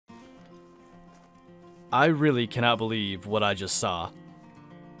I really cannot believe what I just saw.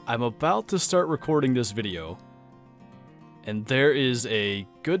 I'm about to start recording this video, and there is a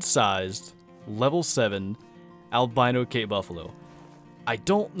good-sized, level 7, albino Cape Buffalo. I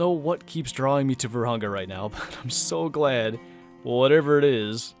don't know what keeps drawing me to Virunga right now, but I'm so glad whatever it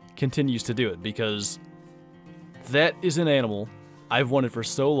is continues to do it, because that is an animal I've wanted for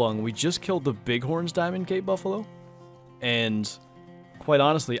so long. We just killed the Bighorn's Diamond Cape Buffalo, and quite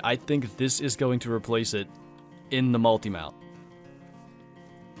honestly, I think this is going to replace it in the multi-mount.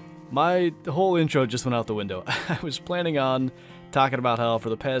 My whole intro just went out the window. I was planning on talking about how for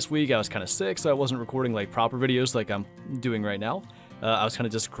the past week I was kind of sick, so I wasn't recording like proper videos like I'm doing right now. I was kind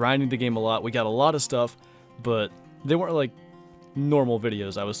of just grinding the game a lot. We got a lot of stuff, but they weren't like normal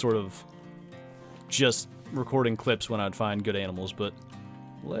videos. I was sort of just recording clips when I'd find good animals, but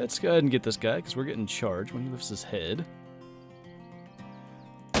let's go ahead and get this guy because we're getting charged when he lifts his head.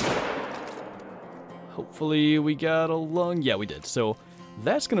 Hopefully we got a lung. Yeah, we did. So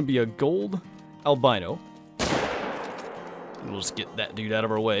that's going to be a gold albino. We'll just get that dude out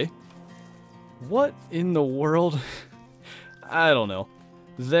of our way. What in the world? I don't know.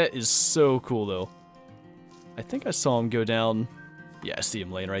 That is so cool, though. I think I saw him go down. Yeah, I see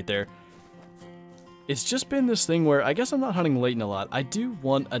him laying right there. It's just been this thing where I guess I'm not hunting Leighton a lot. I do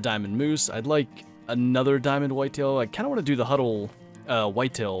want a diamond moose. I'd like another diamond whitetail. I kind of want to do the Huddle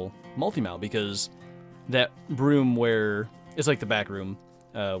whitetail multi-mount because that room where it's like the back room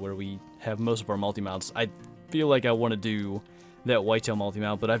where we have most of our multi-mounts. I feel like I want to do that whitetail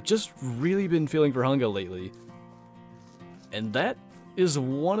multi-mount, but I've just really been feeling Virunga lately. And that is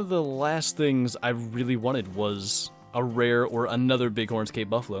one of the last things I really wanted was a rare or another Bighorn's Cape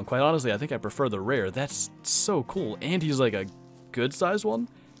Buffalo. And quite honestly, I think I prefer the rare. That's so cool. And he's like a good sized one.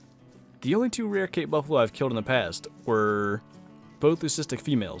 The only two rare Cape Buffalo I've killed in the past were both leucistic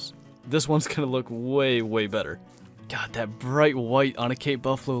females. This one's gonna look way, way better. God, that bright white on a Cape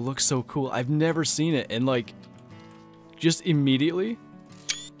Buffalo looks so cool. I've never seen it. And like, just immediately,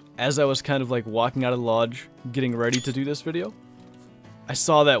 as I was kind of like walking out of the lodge, getting ready to do this video, I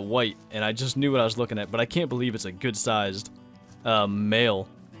saw that white, and I just knew what I was looking at, but I can't believe it's a good-sized male.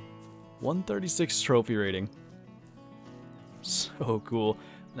 136 trophy rating. So cool.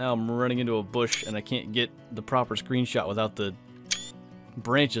 Now I'm running into a bush, and I can't get the proper screenshot without the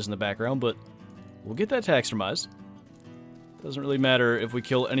branches in the background, but we'll get that taxidermized. Doesn't really matter if we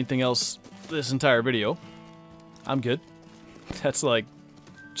kill anything else this entire video. I'm good. That's like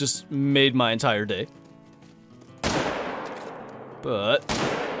just made my entire day. But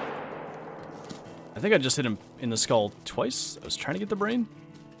I think I just hit him in the skull twice. I was trying to get the brain.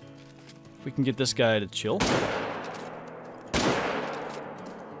 If we can get this guy to chill.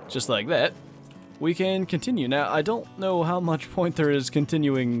 Just like that. We can continue. Now, I don't know how much point there is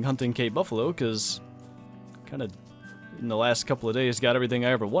continuing hunting Cape Buffalo, because kind of in the last couple of days got everything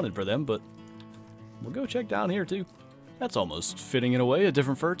I ever wanted for them, but we'll go check down here too. That's almost fitting in a way. A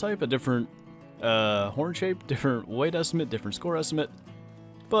different fur type, a different horn shape, different weight estimate, different score estimate,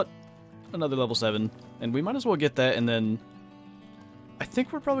 but another level 7, and we might as well get that, and then I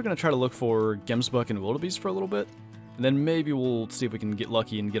think we're probably going to try to look for gemsbuck and wildebeest for a little bit, and then maybe we'll see if we can get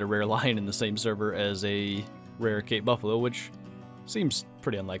lucky and get a rare lion in the same server as a rare Cape Buffalo, which seems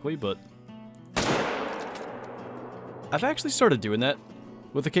pretty unlikely, but I've actually started doing that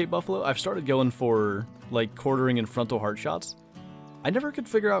with the Cape Buffalo. I've started going for like quartering and frontal heart shots. I never could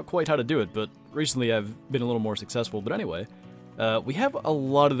figure out quite how to do it, but recently I've been a little more successful. But anyway, we have a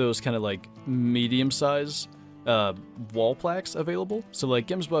lot of those kind of like medium-size wall plaques available. So like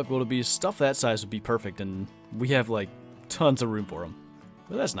gemsbuck, wildebeest, stuff that size would be perfect, and we have like tons of room for them.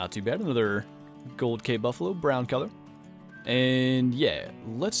 But that's not too bad. Another gold Cape Buffalo, brown color. And yeah,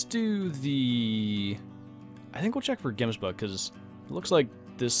 let's do the... I think we'll check for gemsbuck, because it looks like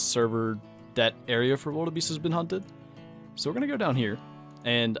this server, that area for wildebeest has been hunted. So we're going to go down here,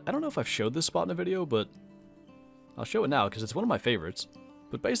 and I don't know if I've showed this spot in a video, but I'll show it now because it's one of my favorites.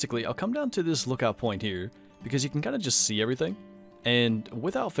 But basically, I'll come down to this lookout point here, because you can kind of just see everything. And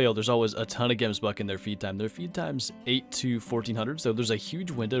without fail, there's always a ton of gemsbuck in their feed time. Their feed time's 8 to 1400, so there's a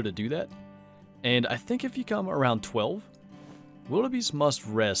huge window to do that. And I think if you come around 12, wildebeest must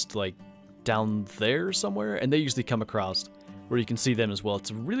rest like down there somewhere, and they usually come across where you can see them as well.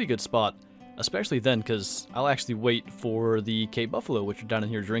 It's a really good spot. Especially then, because I'll actually wait for the Cape Buffalo, which are down in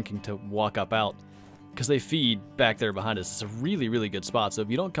here drinking, to walk up out. Because they feed back there behind us. It's a really, really good spot. So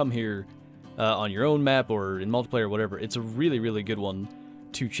if you don't come here on your own map or in multiplayer or whatever, it's a really, really good one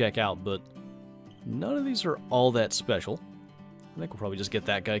to check out. But none of these are all that special. I think we'll probably just get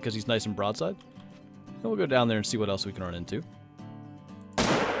that guy because he's nice and broadside. And we'll go down there and see what else we can run into.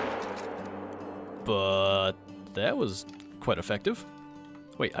 but that was quite effective.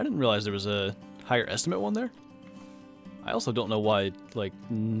 Wait, I didn't realize there was a higher estimate one there. I also don't know why, like,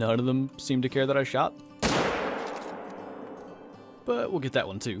 none of them seem to care that I shot. But we'll get that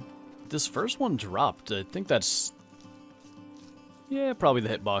one too. This first one dropped. I think that's... yeah, probably the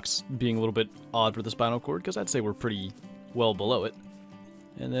hitbox being a little bit odd for the spinal cord, because I'd say we're pretty well below it.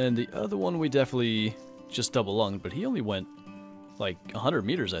 And then the other one we definitely just double lunged, but he only went like 100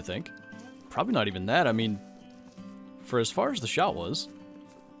 meters, I think. Probably not even that. I mean, for as far as the shot was,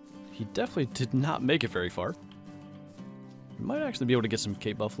 he definitely did not make it very far. We might actually be able to get some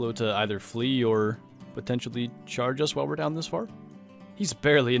Cape Buffalo to either flee or potentially charge us while we're down this far. He's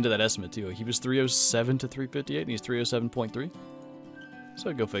barely into that estimate, too. He was 307 to 358, and he's 307.3.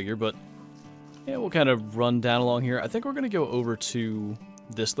 So go figure, but yeah, we'll kind of run down along here. I think we're going to go over to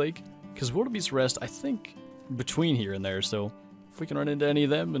this lake, because Wildebeest rest, I think, between here and there, so if we can run into any of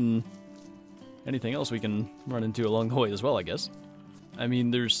them and anything else we can run into along the way as well, I guess. I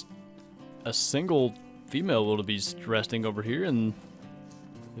mean, there's a single female wildebeest resting over here, and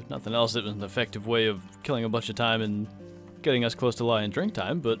if nothing else, it was an effective way of killing a bunch of time and getting us close to lie and drink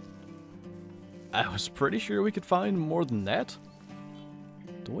time, but I was pretty sure we could find more than that.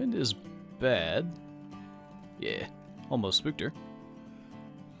 The wind is bad. Yeah, almost spooked her.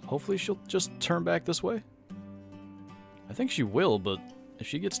 Hopefully she'll just turn back this way. I think she will, but if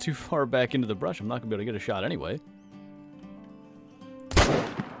she gets too far back into the brush, I'm not going to be able to get a shot anyway.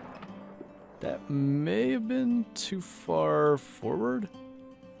 That may have been too far forward.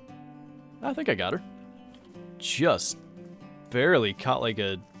 I think I got her. Just barely caught like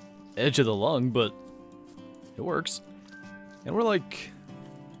a edge of the lung, but it works. And we're like,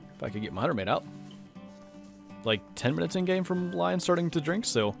 if I could get my hunter mate out, like 10 minutes in game from lion starting to drink,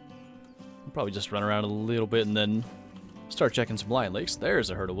 so I'll probably just run around a little bit and then start checking some lion lakes. There's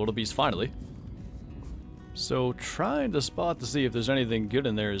a herd of wildebeest finally. So trying to spot to see if there's anything good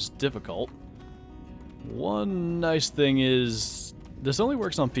in there is difficult. One nice thing is this only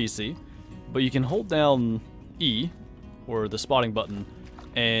works on PC, but you can hold down E, or the spotting button,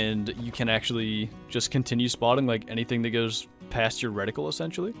 and you can actually just continue spotting like anything that goes past your reticle,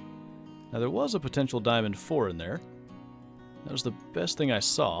 essentially. Now there was a potential diamond 4 in there. That was the best thing I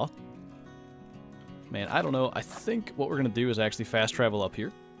saw. Man, I don't know. I think what we're going to do is actually fast travel up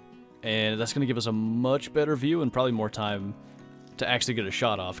here, and that's going to give us a much better view and probably more time to actually get a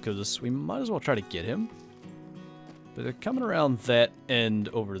shot off, because we might as well try to get him. But they're coming around that end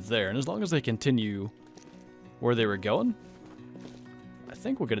over there, and as long as they continue where they were going, I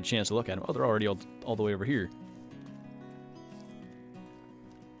think we'll get a chance to look at them. Oh, they're already all the way over here.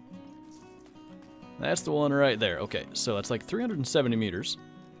 That's the one right there. Okay, so that's like 370 meters,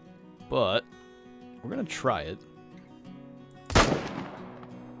 but we're going to try it.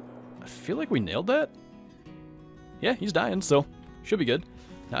 I feel like we nailed that. Yeah, he's dying, so should be good.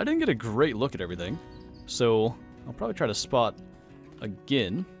 Now, I didn't get a great look at everything, so I'll probably try to spot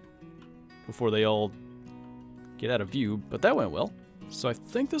again before they all get out of view, but that went well. So I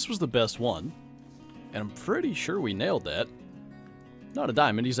think this was the best one, and I'm pretty sure we nailed that. Not a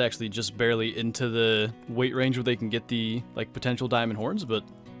diamond, he's actually just barely into the weight range where they can get the like potential diamond horns, but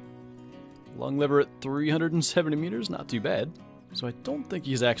lung liver at 370 meters, not too bad. So I don't think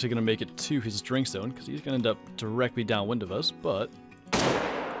he's actually going to make it to his drink zone, because he's going to end up directly downwind of us, but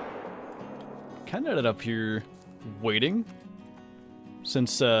kind of ended up here waiting,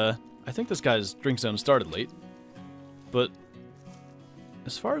 since I think this guy's drink zone started late. But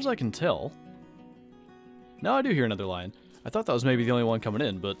as far as I can tell, now I do hear another lion. I thought that was maybe the only one coming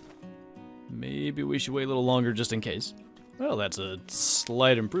in, but maybe we should wait a little longer just in case. Well, that's a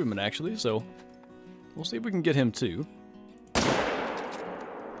slight improvement actually, so we'll see if we can get him too.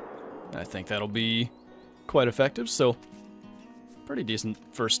 I think that'll be quite effective, so pretty decent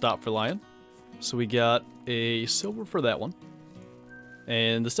first stop for lion. So we got a silver for that one,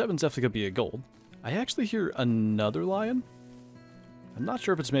 and the 7's definitely going to be a gold. I actually hear another lion. I'm not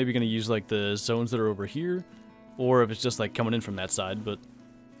sure if it's maybe going to use like the zones that are over here, or if it's just like coming in from that side, but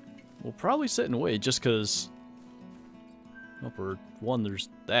we'll probably sit and wait just because, well, for one, there's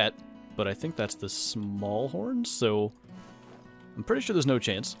that, but I think that's the small horn, so I'm pretty sure there's no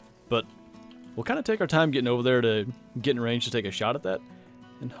chance, but we'll kind of take our time getting over there to get in range to take a shot at that,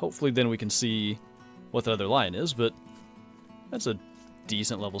 and hopefully then we can see what the other lion is, but that's a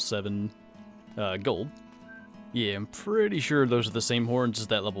decent level 7 gold. Yeah, I'm pretty sure those are the same horns as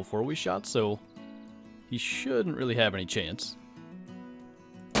that level 4 we shot, so he shouldn't really have any chance.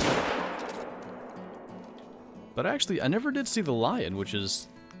 But actually, I never did see the lion, which is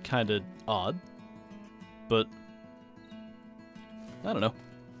kind of odd. But I don't know.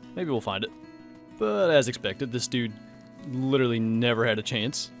 Maybe we'll find it. But as expected, this dude literally never had a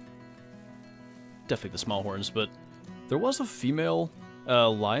chance. Definitely the small horns, but there was a female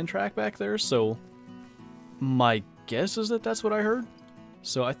lion track back there, so my guess is that that's what I heard.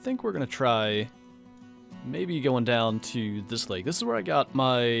 So I think we're going to try maybe going down to this lake. This is where I got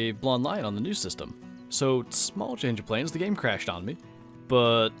my blonde lion on the new system. So small change of plans, the game crashed on me,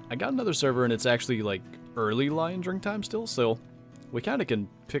 but I got another server and it's actually like early lion drink time still, so we kind of can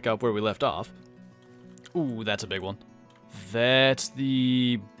pick up where we left off. Ooh, that's a big one. That's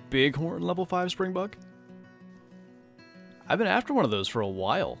the bighorn level 5 springbuck. I've been after one of those for a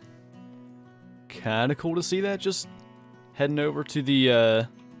while. Kind of cool to see that. Just heading over to the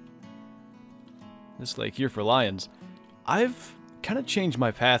this lake here for lions. I've kind of changed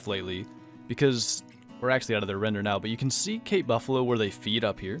my path lately because we're actually out of their render now, but you can see Cape Buffalo where they feed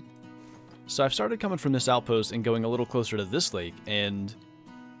up here. So I've started coming from this outpost and going a little closer to this lake, and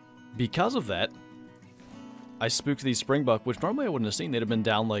because of that, I spooked these springbuck, which normally I wouldn't have seen. They'd have been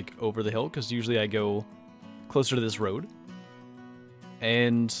down like over the hill, because usually I go closer to this road.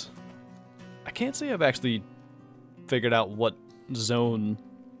 And I can't say I've actually figured out what zone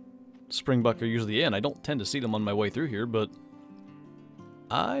springbuck are usually in. I don't tend to see them on my way through here, but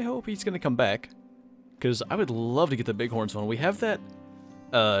I hope he's going to come back, because I would love to get the bighorns one. We have that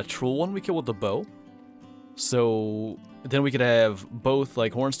troll one we kill with the bow, so then we could have both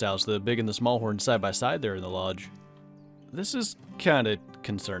like horn styles, the big and the small horn, side by side there in the lodge. This is kind of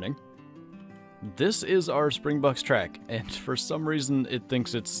concerning. This is our springbuck's track, and for some reason it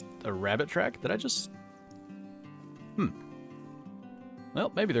thinks it's a rabbit track that I just...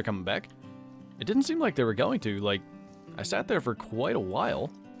 Well, maybe they're coming back. It didn't seem like they were going to. Like, I sat there for quite a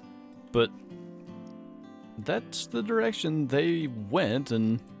while, but that's the direction they went,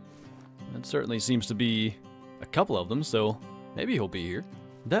 and that certainly seems to be a couple of them, so maybe he'll be here.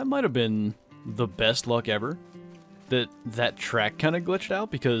 That might have been the best luck ever, that track kind of glitched out,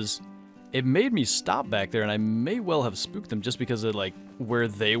 because it made me stop back there, and I may well have spooked them just because of like where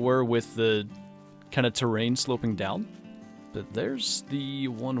they were with the kind of terrain sloping down. But there's the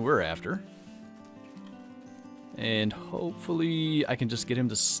one we're after, and hopefully I can just get him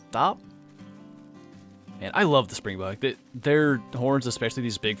to stop. And I love the springbuck. Their horns, especially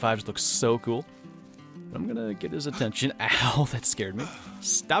these big fives, look so cool. But I'm gonna get his attention. Ow, that scared me.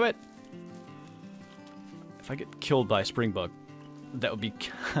 Stop it! If I get killed by a springbuck, that would be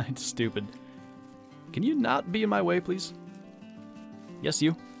kind of stupid. Can you not be in my way, please? Yes,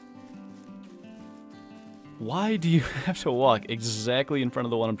 you. Why do you have to walk exactly in front of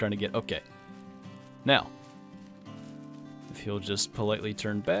the one I'm trying to get? Okay. Now, if he'll just politely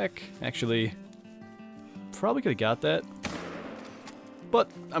turn back. Actually, probably could have got that. But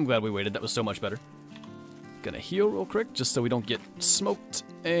I'm glad we waited. That was so much better. Gonna heal real quick just so we don't get smoked.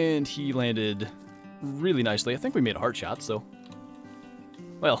 And he landed really nicely. I think we made a heart shot, so...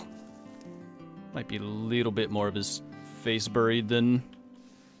 Well, might be a little bit more of his face buried than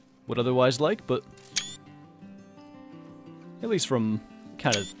would otherwise like, but... At least from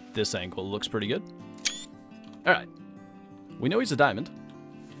kind of this angle, it looks pretty good. Alright. We know he's a diamond.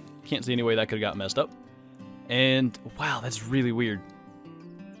 Can't see any way that could have got messed up. And, wow, that's really weird.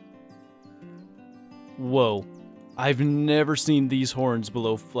 Whoa. I've never seen these horns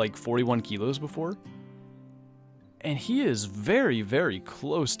below, like, 41 kilos before. And he is very, very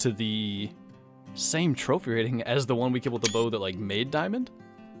close to the same trophy rating as the one we killed with the bow that, like, made diamond.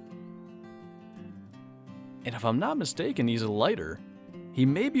 And if I'm not mistaken, he's lighter. He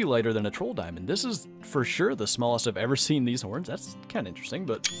may be lighter than a troll diamond. This is for sure the smallest I've ever seen these horns. That's kind of interesting,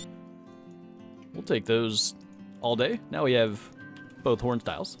 but we'll take those all day. Now we have both horn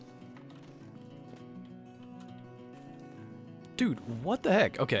styles. Dude, what the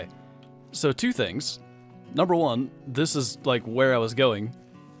heck? Okay, so two things. Number one, this is like where I was going,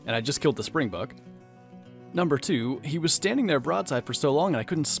 and I just killed the springbuck. Number two, he was standing there broadside for so long and I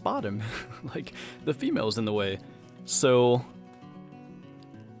couldn't spot him. Like, the female's in the way. So,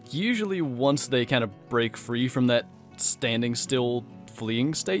 usually once they kind of break free from that standing still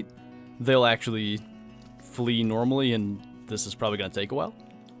fleeing state, they'll actually flee normally, and this is probably going to take a while.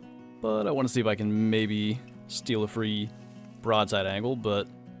 But I want to see if I can maybe steal a free broadside angle, but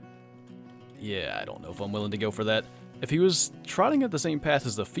yeah, I don't know if I'm willing to go for that. If he was trotting at the same path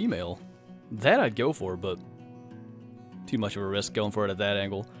as the female, that I'd go for, but too much of a risk going for it at that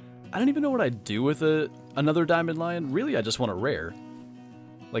angle. I don't even know what I'd do with another diamond lion. Really, I just want a rare.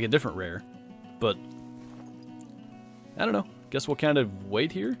 Like a different rare. But, I don't know. Guess we'll kind of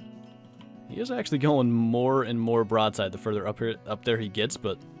wait here. He is actually going more and more broadside the further up there he gets,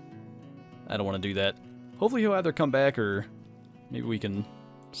 but I don't want to do that. Hopefully he'll either come back or maybe we can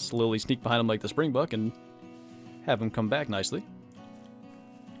slowly sneak behind him like the springbuck and have him come back nicely.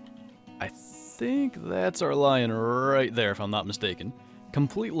 I think that's our lion right there, if I'm not mistaken.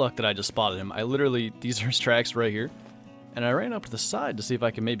 Complete luck that I just spotted him. I literally, these are his tracks right here, and I ran up to the side to see if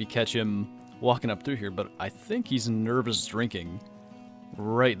I can maybe catch him walking up through here, but I think he's nervous drinking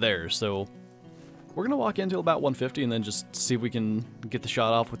right there, so we're going to walk in until about 150 and then just see if we can get the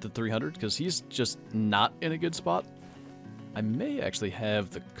shot off with the 300, because he's just not in a good spot. I may actually have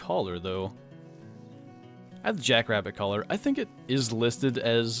the collar, though. I have the jackrabbit collar. I think it is listed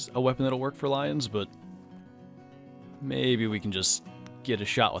as a weapon that'll work for lions, but maybe we can just get a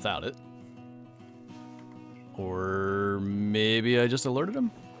shot without it. Or maybe I just alerted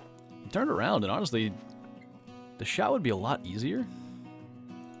him. He turned around, and honestly, the shot would be a lot easier.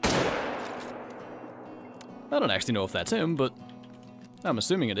 I don't actually know if that's him, but I'm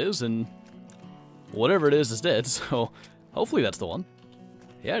assuming it is, and whatever it is dead, so hopefully that's the one.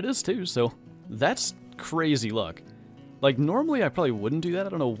 Yeah, it is too, so that's crazy luck. Like, normally I probably wouldn't do that. I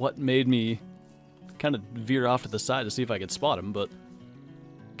don't know what made me kind of veer off to the side to see if I could spot him, but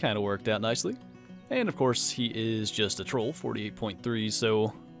kind of worked out nicely. And of course, he is just a troll, 48.3,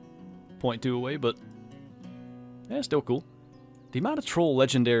 so 0.2 away, but yeah, still cool. The amount of troll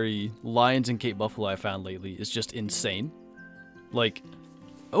legendary lions and Cape Buffalo I found lately is just insane. Like,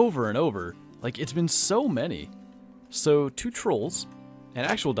 over and over. Like, it's been so many. So, 2 trolls, an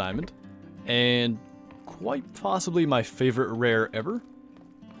actual diamond, and quite possibly my favorite rare ever.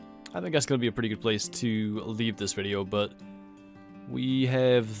 I think that's going to be a pretty good place to leave this video, but we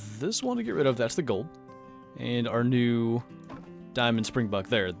have this one to get rid of. That's the gold. And our new diamond springbuck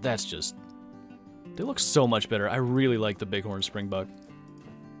there. That's just... they look so much better. I really like the bighorn springbuck.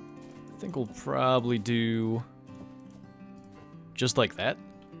 I think we'll probably do just like that.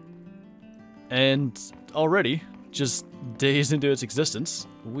 And already, just days into its existence,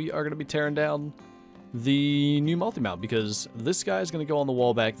 we are going to be tearing down the new multi-mount, because this guy is going to go on the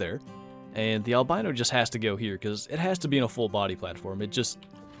wall back there, and the albino just has to go here, because it has to be in a full body platform.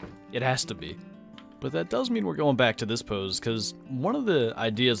 It has to be. But that does mean we're going back to this pose, because one of the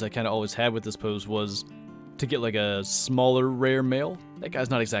ideas I kind of always had with this pose was to get like a smaller rare male. That guy's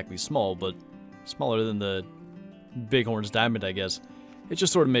not exactly small, but smaller than the bighorn's diamond, I guess. It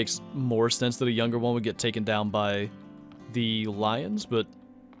just sort of makes more sense that a younger one would get taken down by the lions, but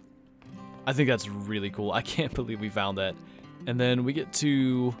I think that's really cool. I can't believe we found that. And then we get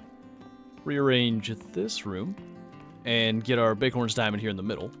to rearrange this room and get our bighorn's diamond here in the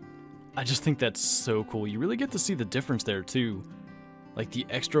middle. I just think that's so cool. You really get to see the difference there, too. Like, the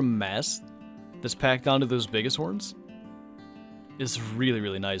extra mass that's packed onto those biggest horns is really,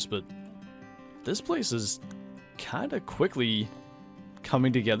 really nice, but this place is kind of quickly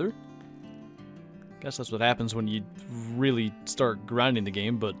coming together. Guess that's what happens when you really start grinding the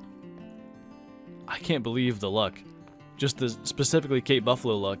game, but I can't believe the luck. Just the specifically Cape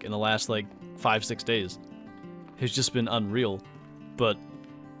Buffalo luck in the last, like, 5-6 days has just been unreal. But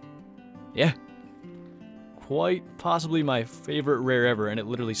yeah, quite possibly my favorite rare ever, and it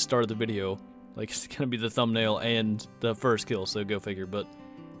literally started the video. Like, it's gonna be the thumbnail and the first kill, so go figure. But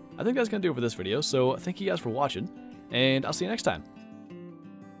I think that's gonna do it for this video, so thank you guys for watching, and I'll see you next time.